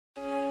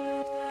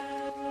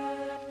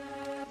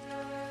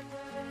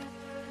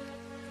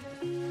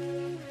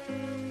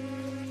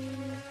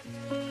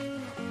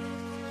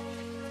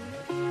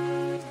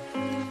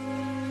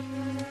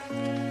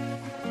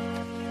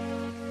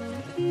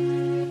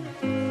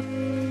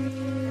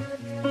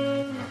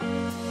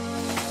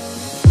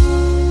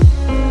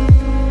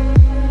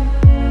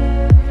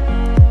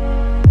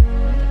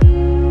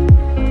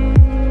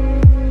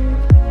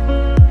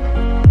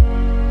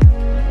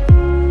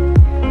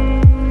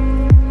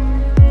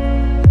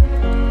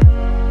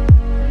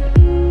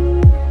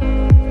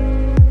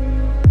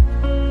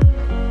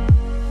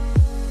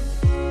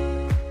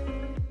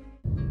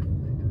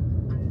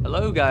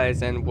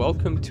guys, and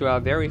welcome to our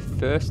very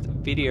first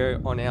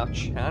video on our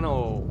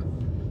channel.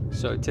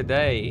 So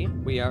today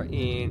we are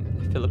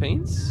in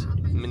Philippines,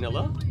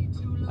 Manila,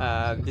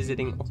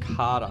 visiting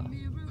Okada.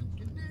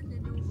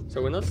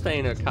 So we're not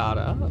staying in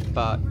Okada,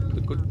 but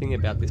the good thing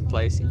about this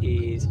place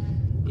is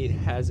it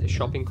has a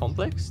shopping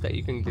complex that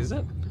you can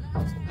visit.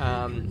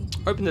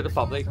 Open to the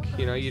public,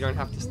 you know, you don't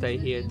have to stay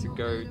here to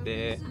go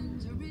there.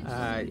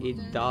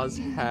 It does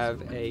have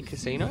a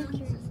casino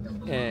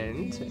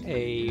and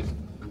a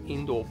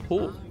indoor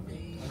pool.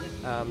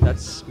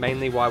 That's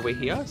mainly why we're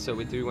here, so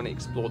we do want to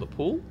explore the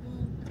pool.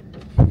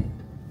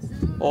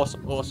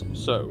 Awesome.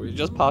 So we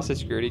just passed the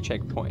security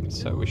checkpoint,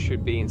 so we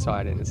should be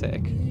inside in a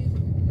sec.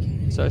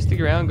 So stick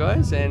around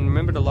guys, and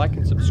remember to like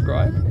and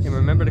subscribe, and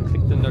remember to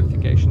click the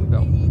notification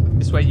bell.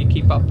 This way you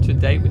keep up to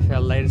date with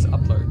our latest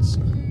uploads.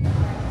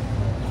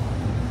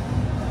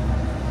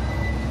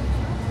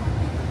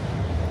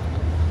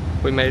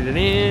 We made it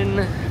in.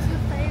 What's your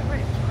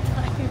favorite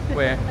time?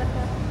 Where?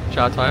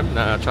 Char time?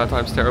 No, char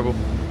time's terrible.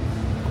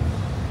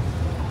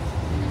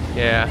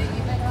 Yeah. They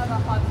even have a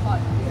hot pot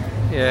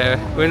here.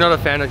 Yeah, we're not a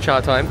fan of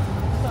char time.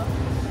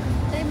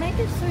 They make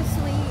it so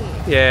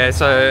sweet. Yeah,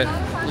 so I'm not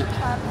a fan of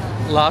char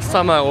time. last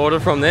time I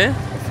ordered from there, It's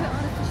so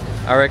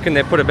artificial. I reckon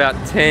they put about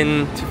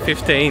 10 to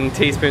 15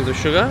 teaspoons of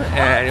sugar,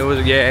 and it was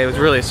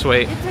really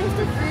sweet. It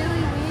tasted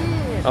really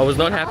weird. I was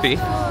not happy.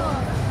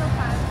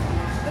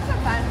 That's a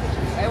fancy.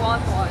 I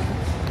want one.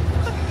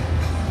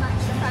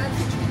 That's a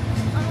fancy.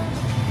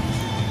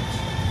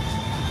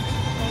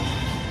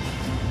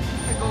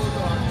 The gold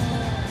one.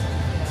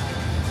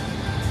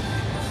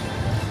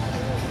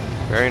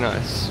 Very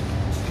nice.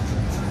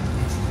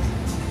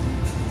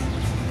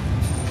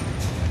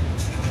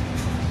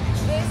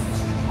 This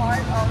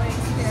part always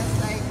feels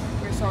like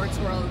Resorts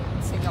World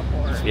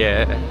Singapore.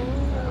 Yeah.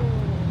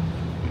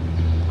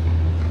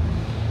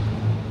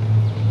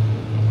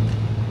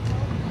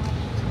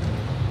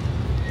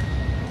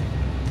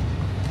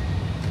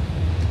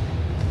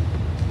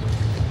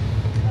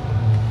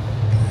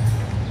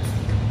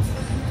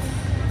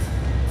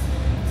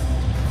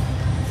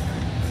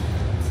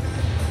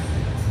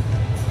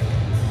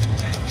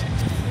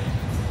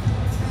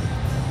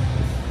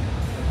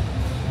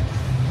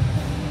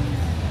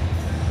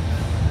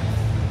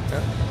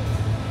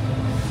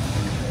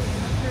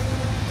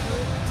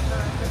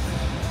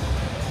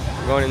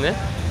 Going in there?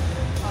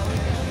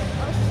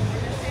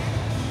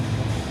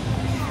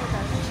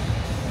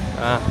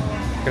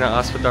 Gonna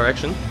ask for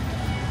direction.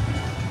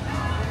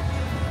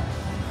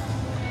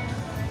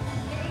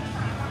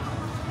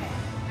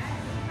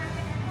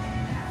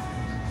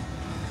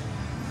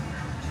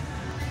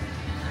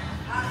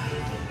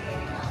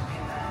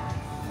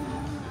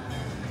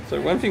 So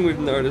one thing we've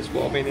noticed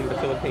while being in the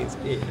Philippines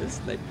is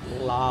they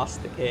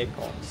blast the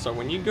aircon. So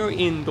when you go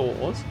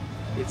indoors,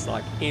 it's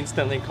like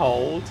instantly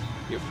cold,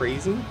 you're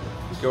freezing.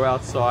 You go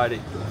outside,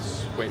 it's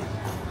sweet.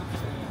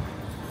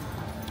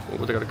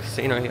 Oh, they got a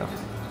casino here.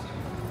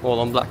 All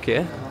on black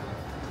here.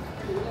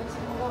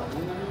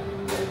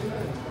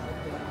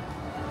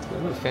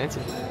 Oh, fancy.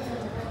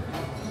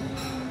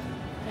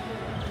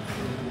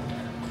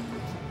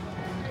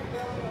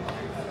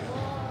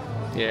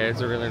 Yeah,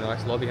 it's a really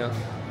nice lobby, huh?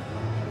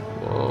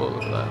 Whoa,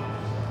 look at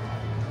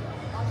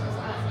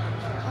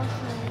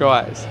that.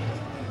 Guys,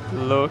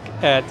 look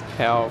at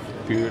how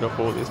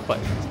beautiful this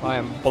place is. I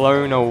am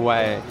blown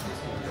away.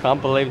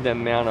 Can't believe the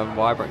amount of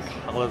vibrant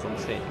colors I'm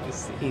seeing.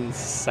 It's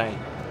insane.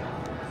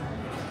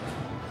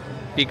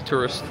 Big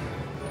tourist.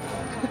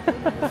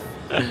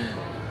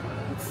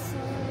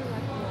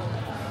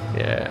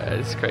 Yeah,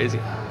 it's crazy.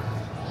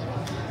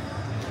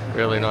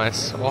 Really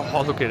nice.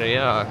 Oh, look at it.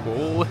 Yeah.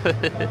 Cool.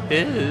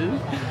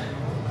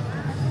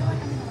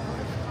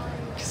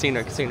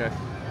 Casino.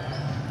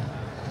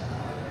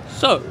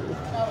 So,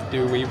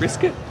 do we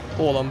risk it?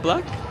 All on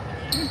black?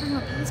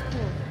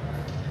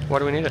 Why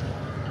do we need it?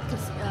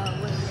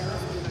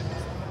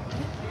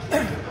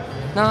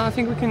 No, I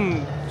think we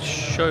can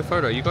show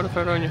photo. You got a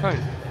photo on your phone,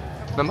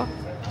 remember?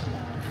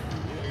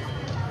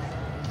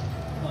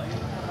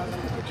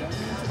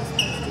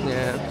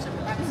 Yeah.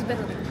 This is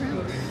better than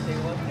Crown.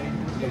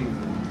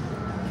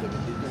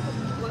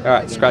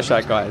 Alright, scratch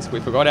that guys. We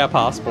forgot our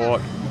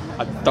passport.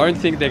 I don't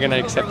think they're going to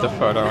accept a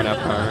photo on our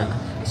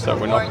phone, so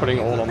we're not putting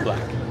all on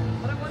black.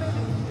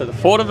 So the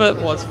thought of it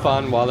was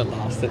fun while it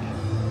lasted.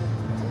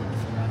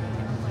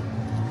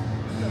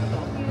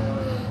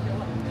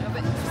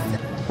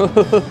 Look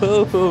at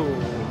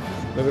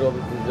all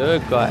the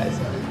dessert, guys.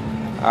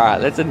 Alright,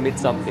 let's admit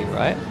something,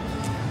 right?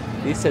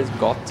 This has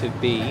got to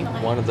be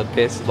one of the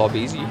best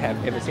lobbies you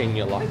have ever seen in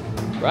your life,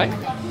 right?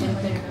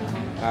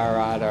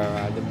 Alright.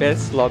 The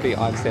best lobby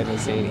I've ever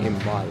seen in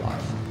my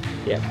life.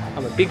 Yeah,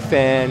 I'm a big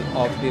fan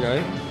of, you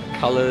know,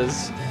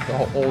 colours,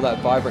 all that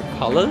vibrant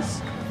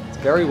colours. It's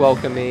very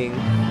welcoming.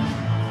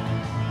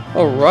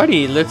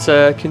 Alrighty, let's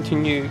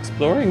continue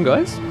exploring,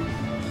 guys.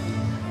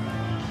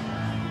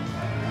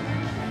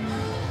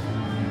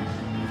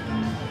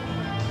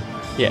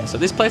 Yeah, so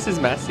this place is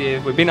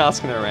massive. We've been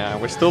asking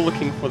around. We're still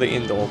looking for the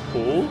indoor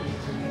pool.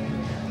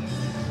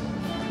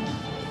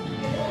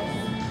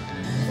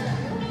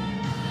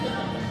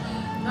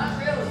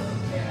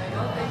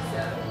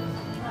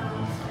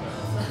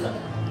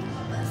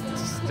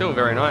 Still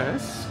very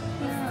nice. It's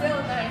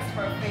still nice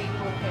for a fake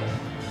bouquet.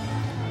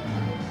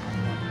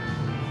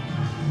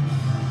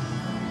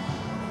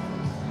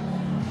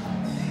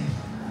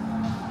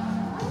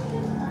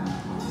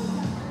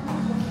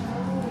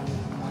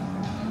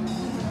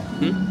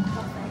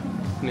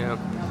 Yeah.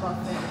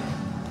 Buffet.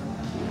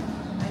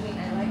 I mean,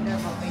 I like their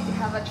buffet. They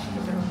have a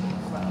cheese roti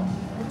as well.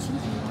 A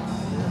cheese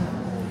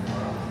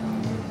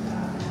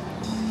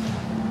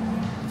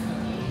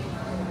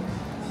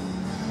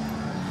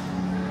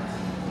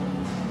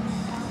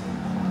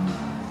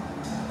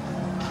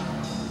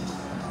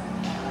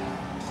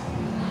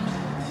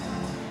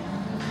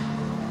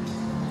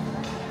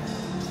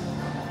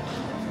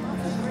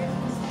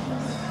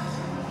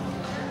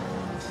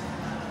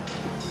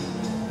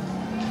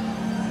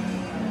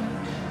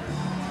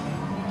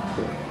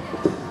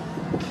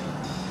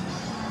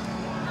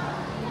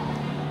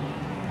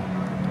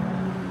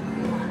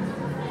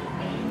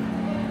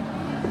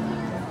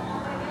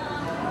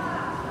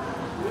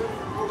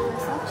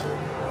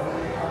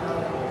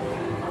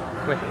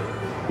Wait.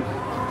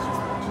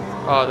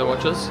 Oh, the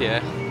watches? Yeah.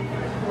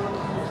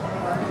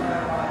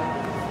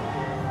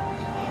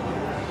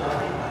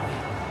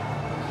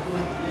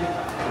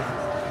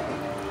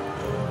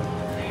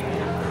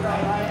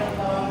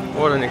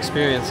 What an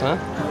experience, huh?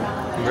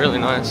 Really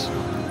nice.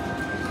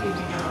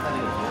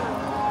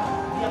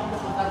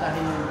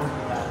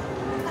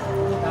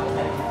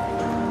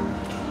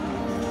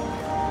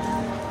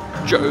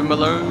 Joe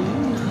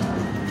Malone,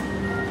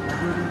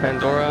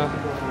 Pandora.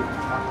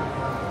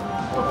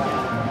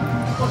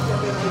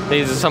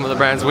 These are some of the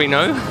brands we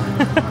know.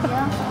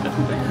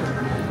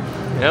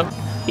 Yep.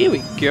 Here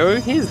we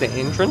go. Here's the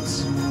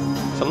entrance.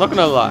 So I'm not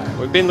gonna lie,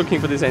 we've been looking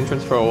for this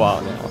entrance for a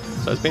while now.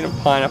 So it's been a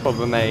pineapple of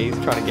a maze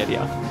trying to get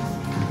here.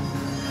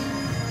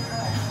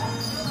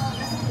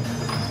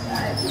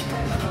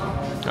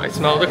 I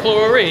smell the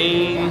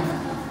chlorine.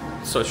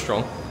 So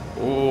strong.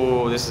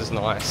 Oh, this is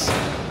nice.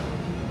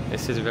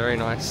 This is very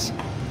nice.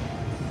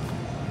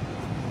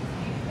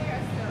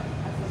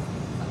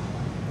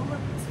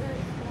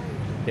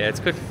 Yeah,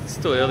 it's good. It's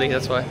still early,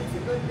 that's why. It's a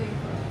good thing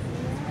for us.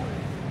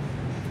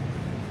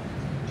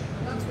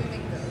 I'm not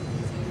swimming though,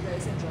 so you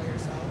guys enjoy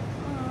yourself.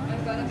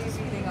 I'm gonna be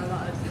reading a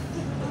lot. It's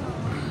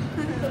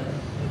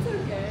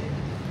okay.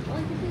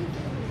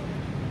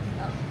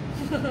 No.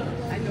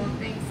 I don't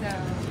think so.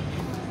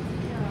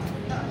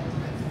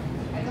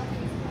 I don't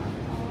think so.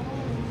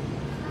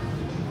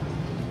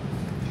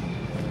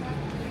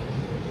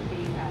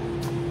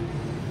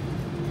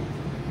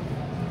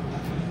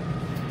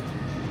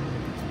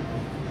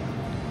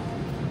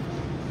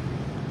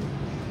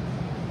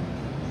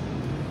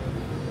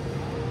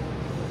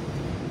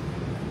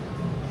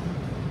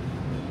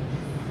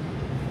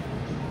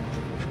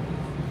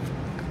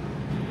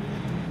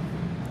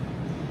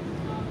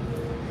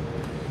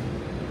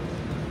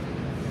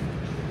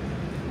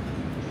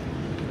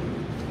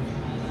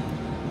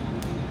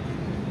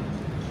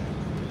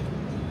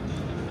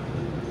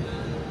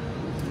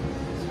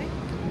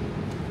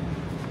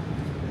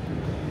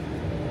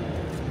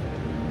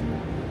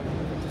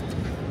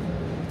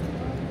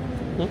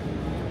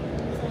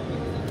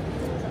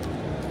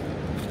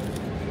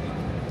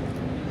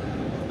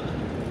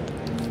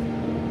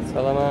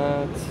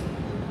 Salamat.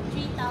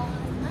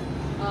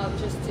 3,000?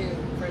 Just two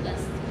for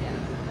less. Yeah.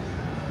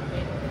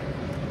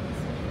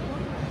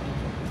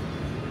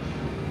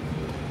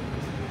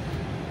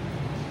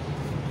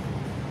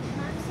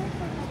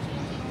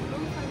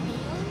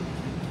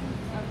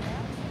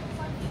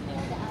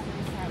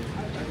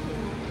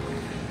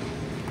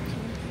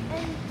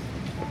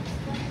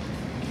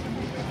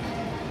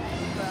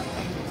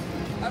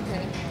 Okay.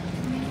 Okay.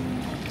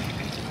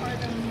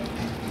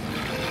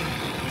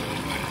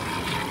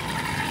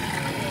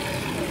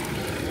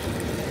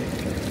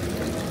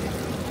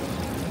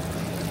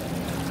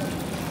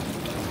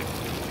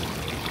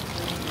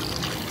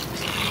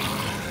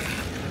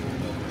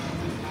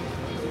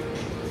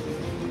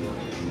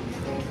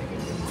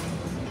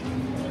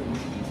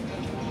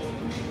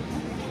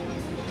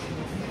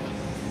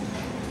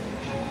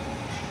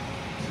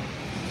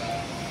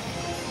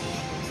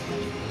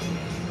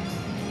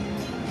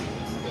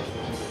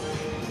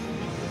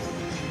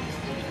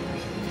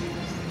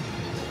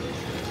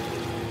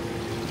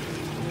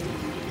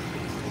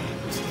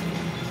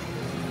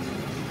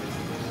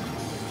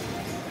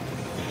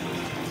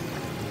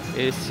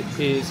 This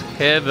is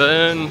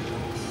heaven.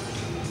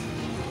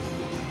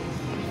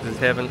 This is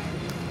heaven.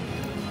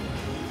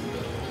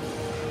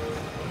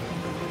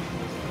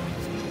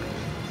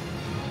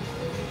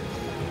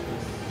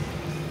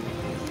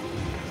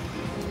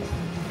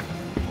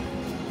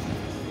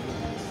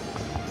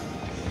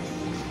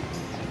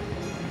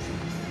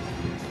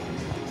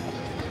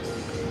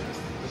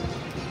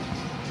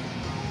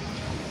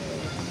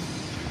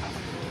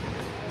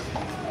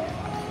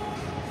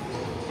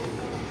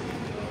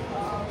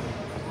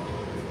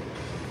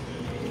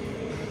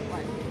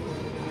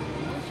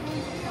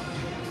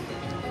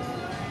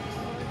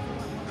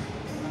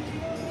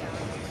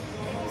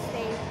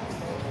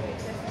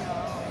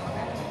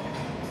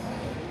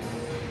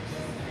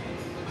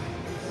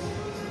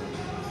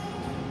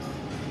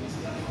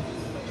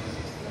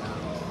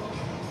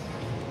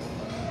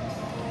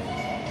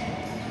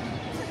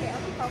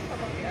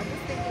 probably. I'm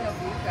just thinking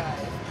of you guys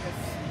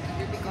because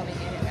you'll be coming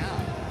in and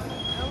out.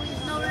 Oh,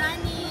 it's no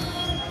running.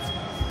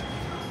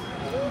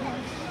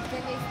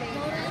 Can they stay?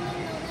 No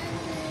running, no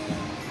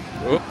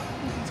running. Oh,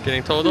 it's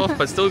getting told off,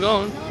 but still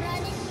going. No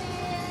running,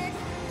 please.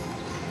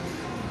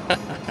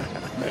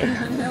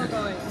 Still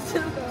going.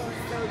 Still going.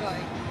 Still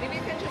going. Maybe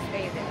you can just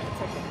stay there.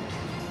 It's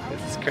okay.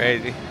 This is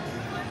crazy.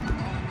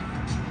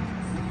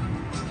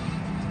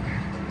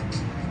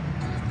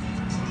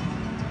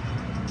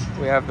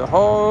 We have the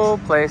whole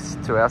place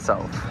to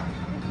ourselves.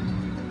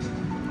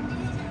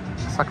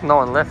 It's like no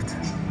one left.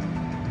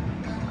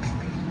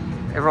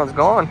 Everyone's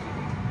gone.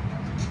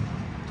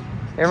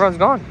 Everyone's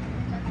gone.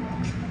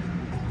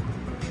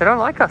 They don't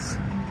like us. We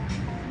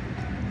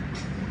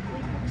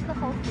booked the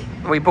whole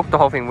thing. We booked the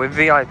whole thing. We're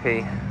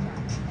VIP.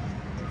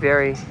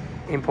 Very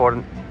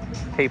important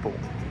people.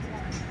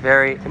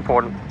 Very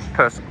important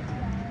person.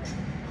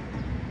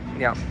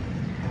 Yep.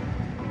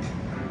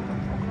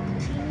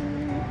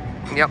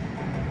 Yep.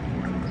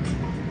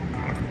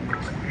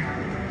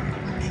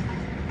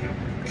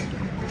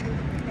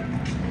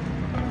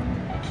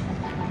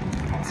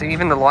 See,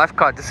 even the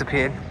lifeguard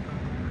disappeared.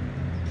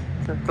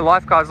 The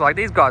lifeguard's like,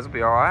 these guys will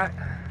be alright.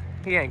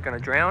 He ain't gonna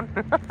drown.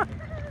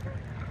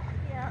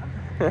 Yeah.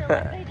 I feel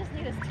like they just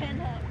need to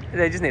stand up.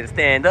 They just need to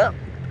stand up.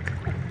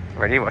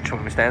 Ready? Watch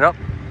when we stand up.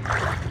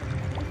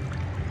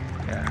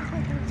 Yeah,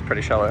 it's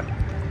pretty shallow.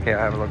 Here,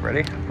 have a look.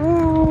 Ready?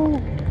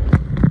 Woo.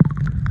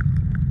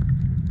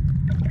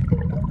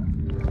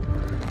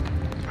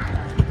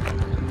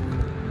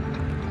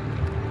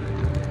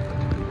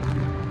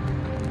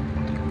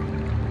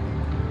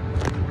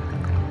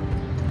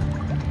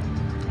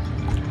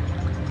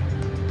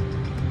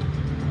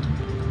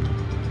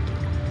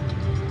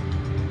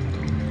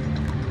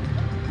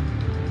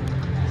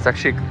 It's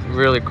actually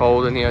really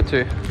cold in here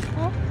too.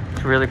 Huh?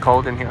 It's really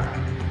cold in here.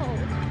 Cold.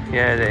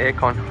 Yeah, the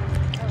aircon. Oh.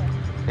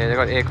 Yeah, they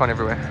got aircon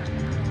everywhere.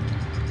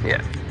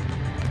 Yeah.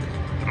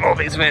 All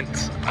these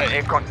vents are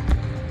aircon.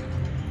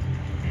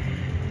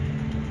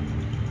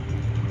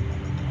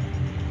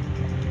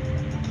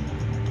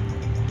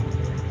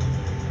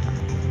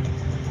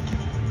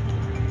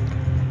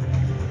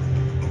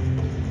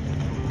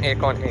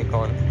 Aircon,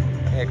 aircon,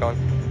 aircon,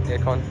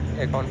 aircon,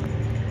 aircon.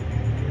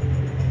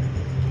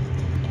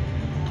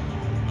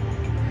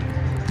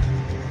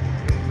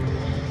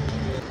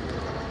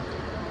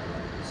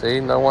 See,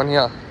 no one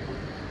here.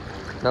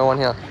 No one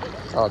here.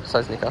 Oh,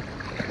 besides Nika.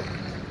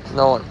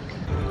 No one.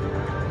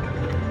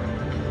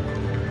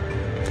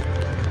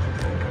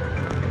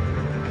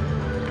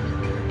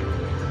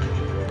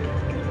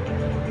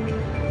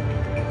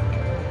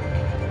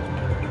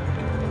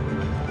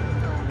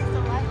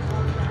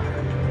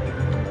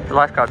 The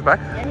lifeguard's back.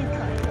 Yeah, he's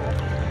coming.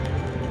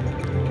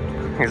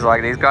 He's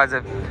like, these guys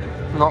are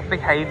not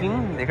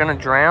behaving. They're gonna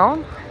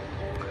drown.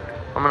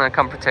 I'm gonna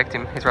come protect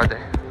him. He's right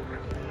there.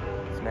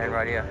 This man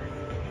right here.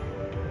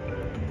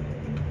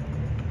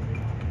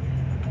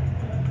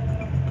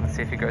 Let's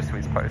see if he goes to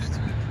his post.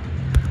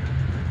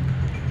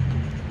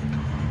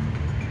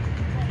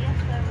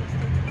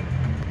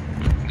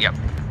 Yep.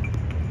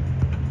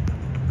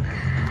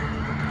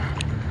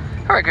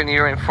 I reckon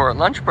you're in for a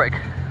lunch break.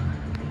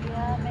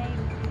 Yeah, maybe.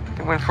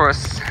 You went for a,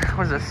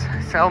 what is this?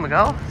 San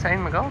Miguel?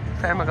 San Miguel?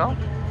 San Miguel?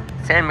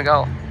 San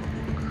Miguel.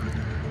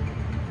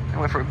 I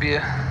went for a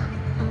beer.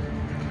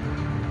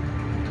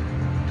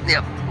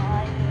 Yep.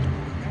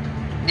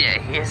 Yeah,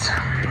 he is.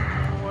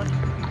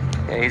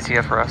 Yeah, he's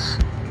here for us.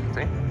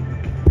 See?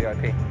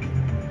 VIP.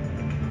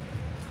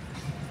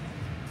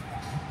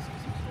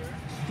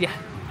 Yeah.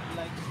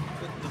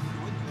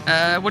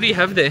 What do you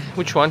have there?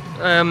 Which one?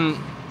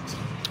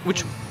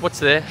 What's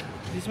there?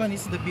 This one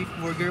is the beef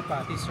burger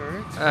patty,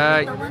 sir.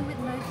 The one with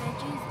no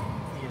veggies?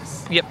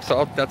 Yes. Yep,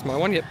 so that's my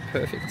one. Yep,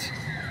 perfect.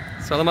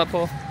 Sell them up,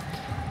 Paul.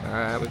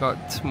 We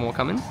got more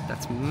coming.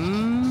 That's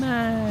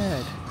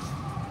mad.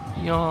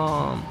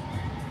 Yum.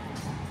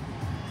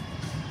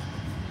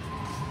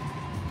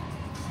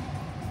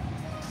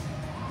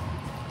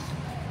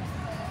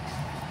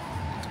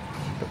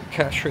 Got the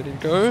cash ready to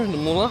go, the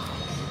mullah.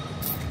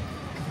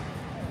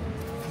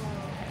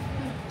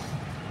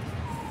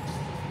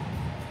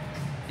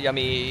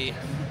 Yummy.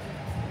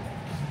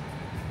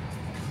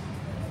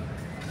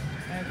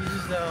 And this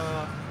is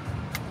the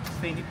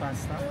penne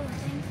pasta. Oh,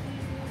 thank you.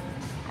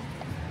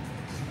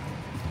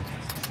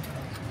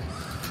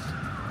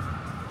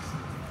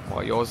 Oh,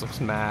 yours looks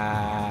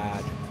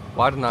mad.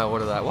 Why didn't I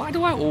order that? Why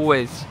do I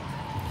always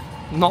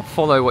not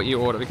follow what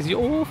you order? Because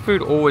your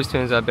food always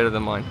turns out better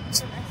than mine.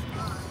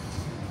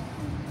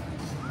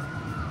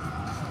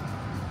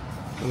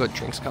 We've got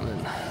drinks coming.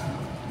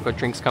 We've got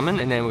drinks coming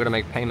and then we're gonna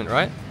make payment,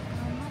 right?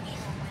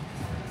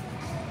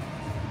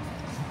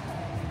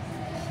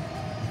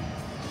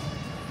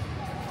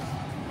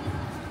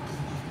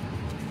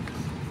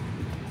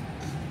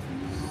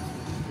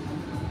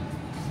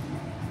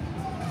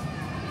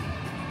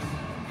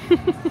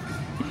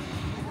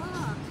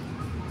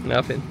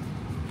 Nothing.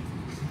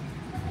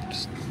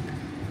 Just...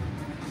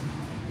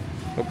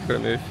 Oh, gotta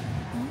move.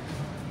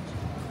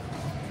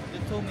 The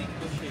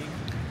tomato shake.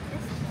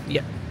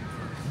 Yeah.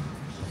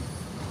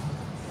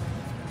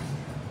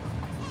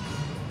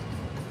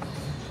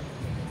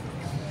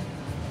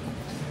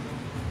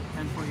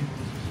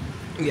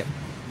 Yep.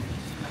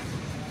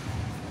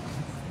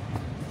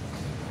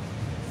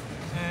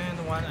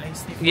 And one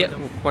iced tea for Yep, the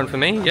one for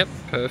me. Yep,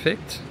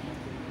 perfect.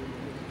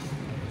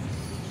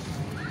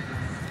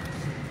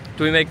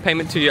 Do we make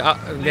payment to you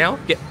now?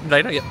 Yep,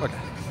 later? Yep, okay.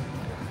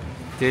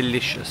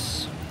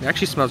 Delicious. It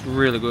actually smells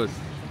really good.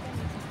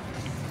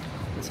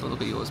 Let's have a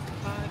look at yours.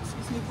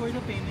 Excuse me, for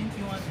the payment,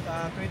 you want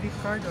credit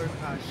card or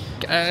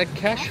cash?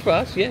 Cash for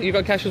us, yeah? You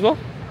got cash as well?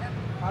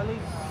 Ali,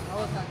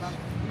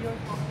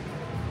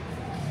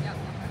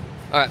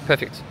 Alright,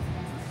 perfect.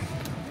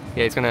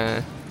 Yeah, he's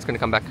gonna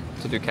come back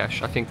to do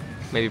cash. I think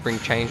maybe bring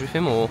change with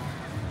him, or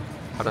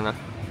I don't know.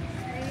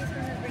 Maybe he's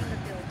gonna bring the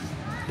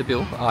bill. The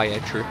bill? Oh yeah,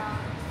 true.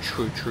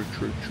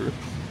 True.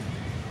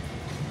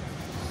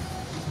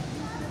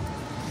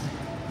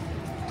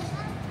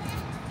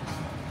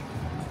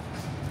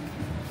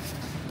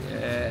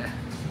 Yeah.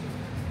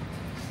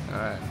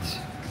 Alright.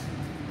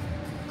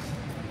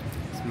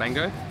 It's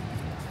mango.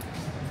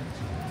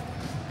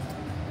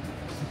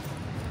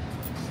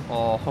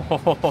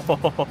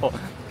 Oh,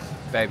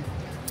 babe,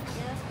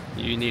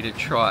 Yeah. you need to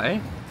try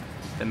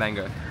the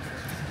mango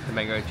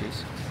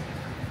juice.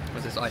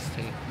 What's this iced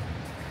tea?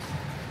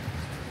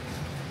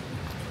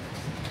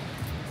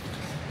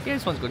 Yeah,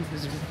 this one's good.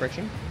 This is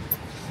refreshing.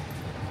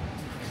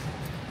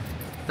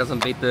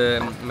 Doesn't beat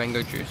the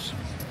mango juice.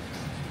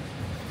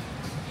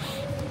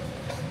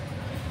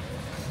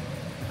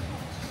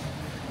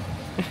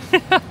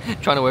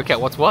 Trying to work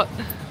out what's what.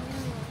 It's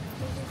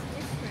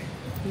different.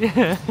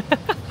 Yeah. I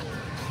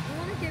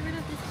want to get rid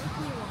of this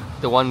ugly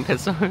one. The 1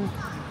 peso. Oh, it's one.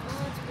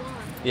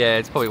 Yeah,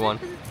 it's probably one.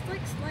 Because it's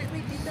like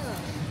slightly bigger.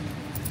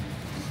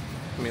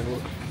 Let me have a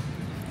look.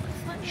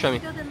 Slightly Show me.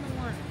 bigger than the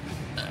one.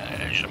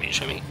 Show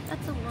me.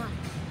 That's a one.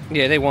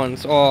 Yeah, they're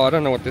ones. Oh, I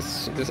don't know what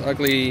this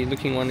ugly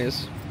looking one is.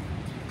 Is it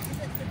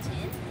the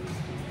 10?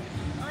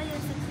 Oh yes,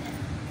 it's 10.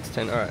 It's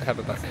 10. All right, have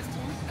it back. This is 10.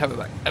 Have it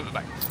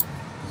back.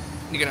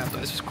 You're gonna have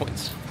those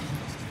coins.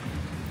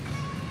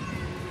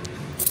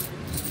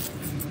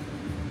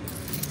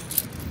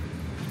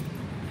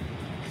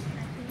 I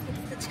think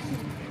it's the 10.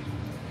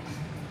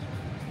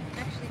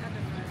 Actually, I don't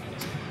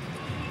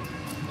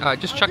know. All right,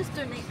 just I'll chuck. just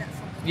donate that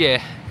somewhere.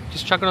 Yeah,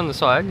 just chuck it on the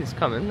side. It's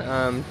coming.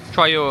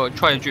 Try your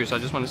juice. I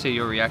just want to see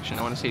your reaction.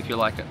 I want to see if you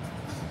like it.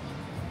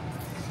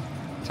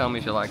 Tell me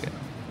if you like it.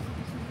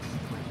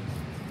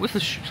 With the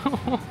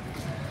The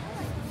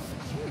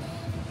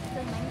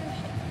mango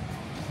shake.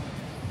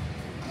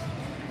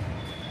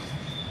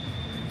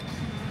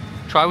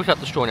 try without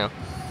the straw now,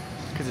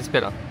 because it's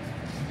better.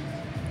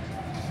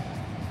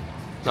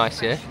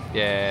 Nice, yeah?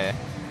 Yeah,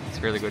 it's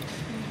really good.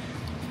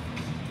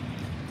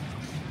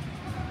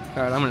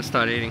 Alright, I'm gonna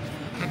start eating.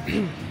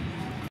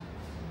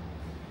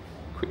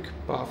 Quick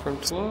bathroom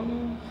tour.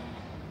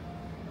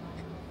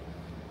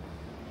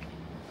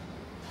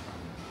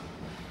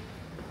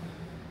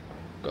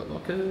 Got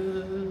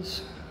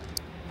lockers.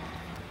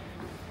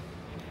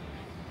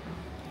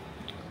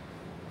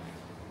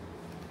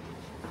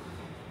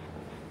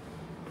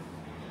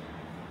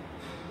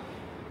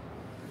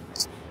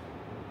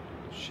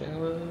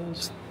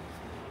 Showers.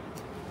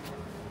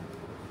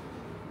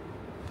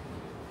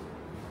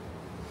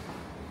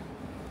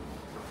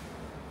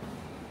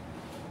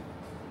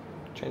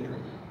 Change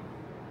room.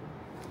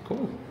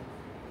 Cool.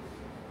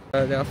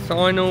 Our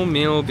final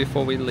meal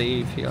before we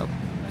leave here.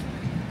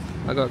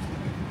 I got.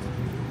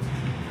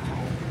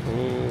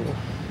 Oh.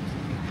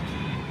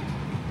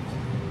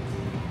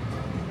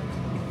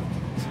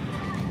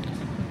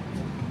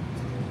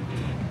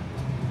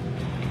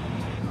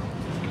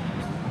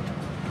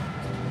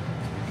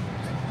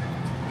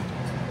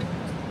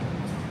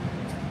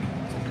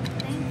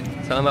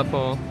 Salamat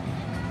po.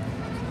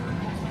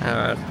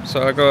 Alright,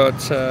 so I got,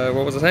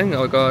 what was I saying?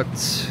 I got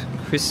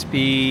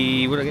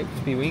crispy, what did I get?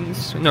 Crispy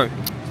wings? No,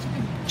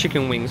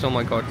 chicken wings, oh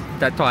my god.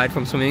 That died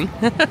from swimming.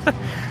 What'd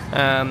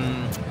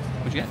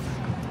you get?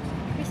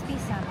 Crispy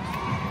salmon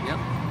Yep.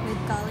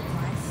 with garlic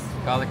rice.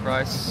 Garlic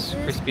rice,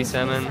 crispy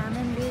salmon,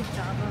 Salmon with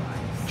Java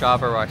rice.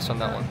 Java rice on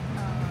that one.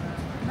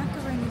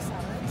 Macaroni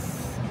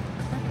salads.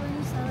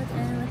 Macaroni salad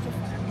and leche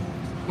flan.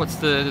 What's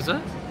the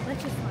dessert?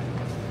 Leche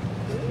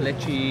flan.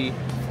 Leche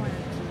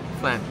Flan.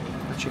 flan.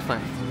 Leche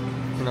flan.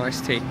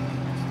 Nice tea.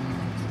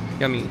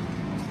 Yummy.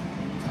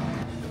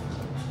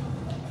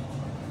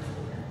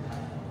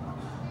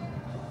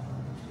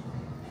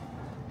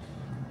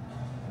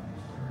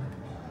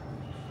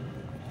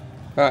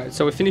 Alright,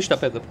 so we finished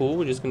up at the pool.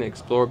 We're just going to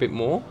explore a bit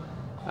more.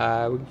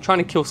 We're trying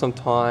to kill some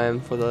time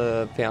for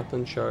the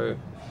fountain show,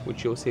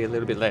 which you'll see a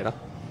little bit later.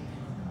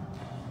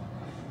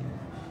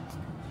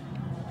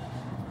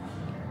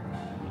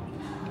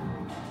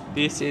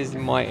 This is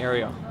my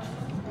area.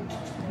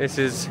 This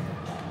is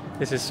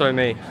so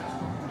me.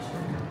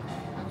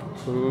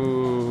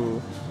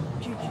 Ooh.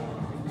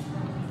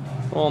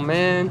 Oh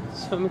man,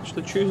 so much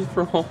to choose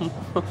from.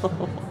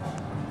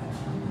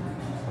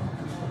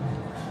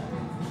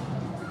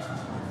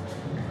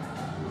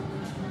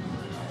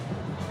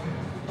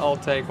 I'll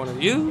take one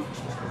of you,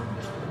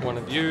 one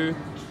of you,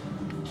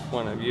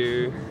 one of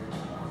you,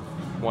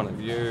 one of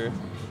you.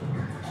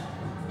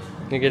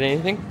 You get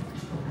anything?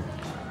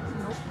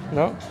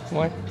 No?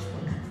 Why?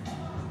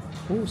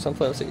 Ooh,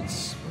 sunflower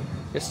seeds.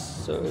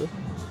 Yes, sir.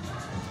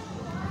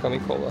 Gummy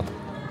cola.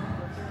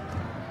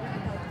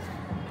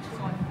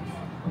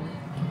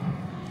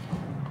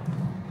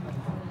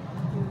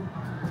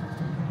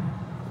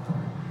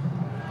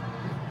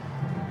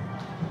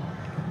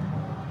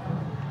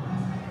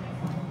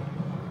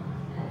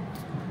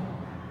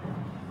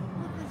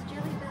 Look, there's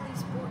Jelly Belly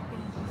sport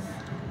beans.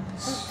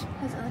 It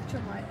has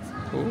electrolytes.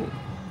 Ooh.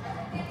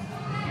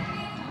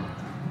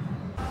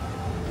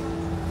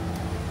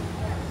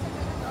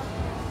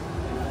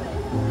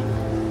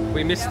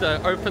 We missed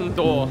the open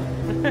door.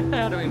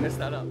 How do we mess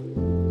that up?